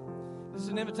 amen. This is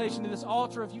an invitation to this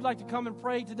altar. If you'd like to come and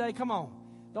pray today, come on.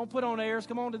 Don't put on airs.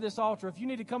 Come on to this altar. If you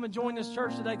need to come and join this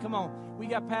church today, come on. We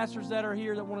got pastors that are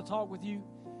here that want to talk with you.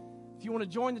 If you want to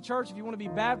join the church, if you want to be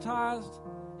baptized,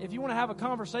 if you want to have a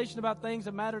conversation about things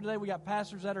that matter today, we got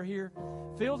pastors that are here.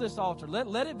 Fill this altar.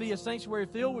 Let it be a sanctuary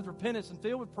filled with repentance and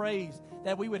filled with praise,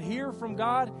 that we would hear from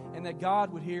God and that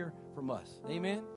God would hear from us. Amen.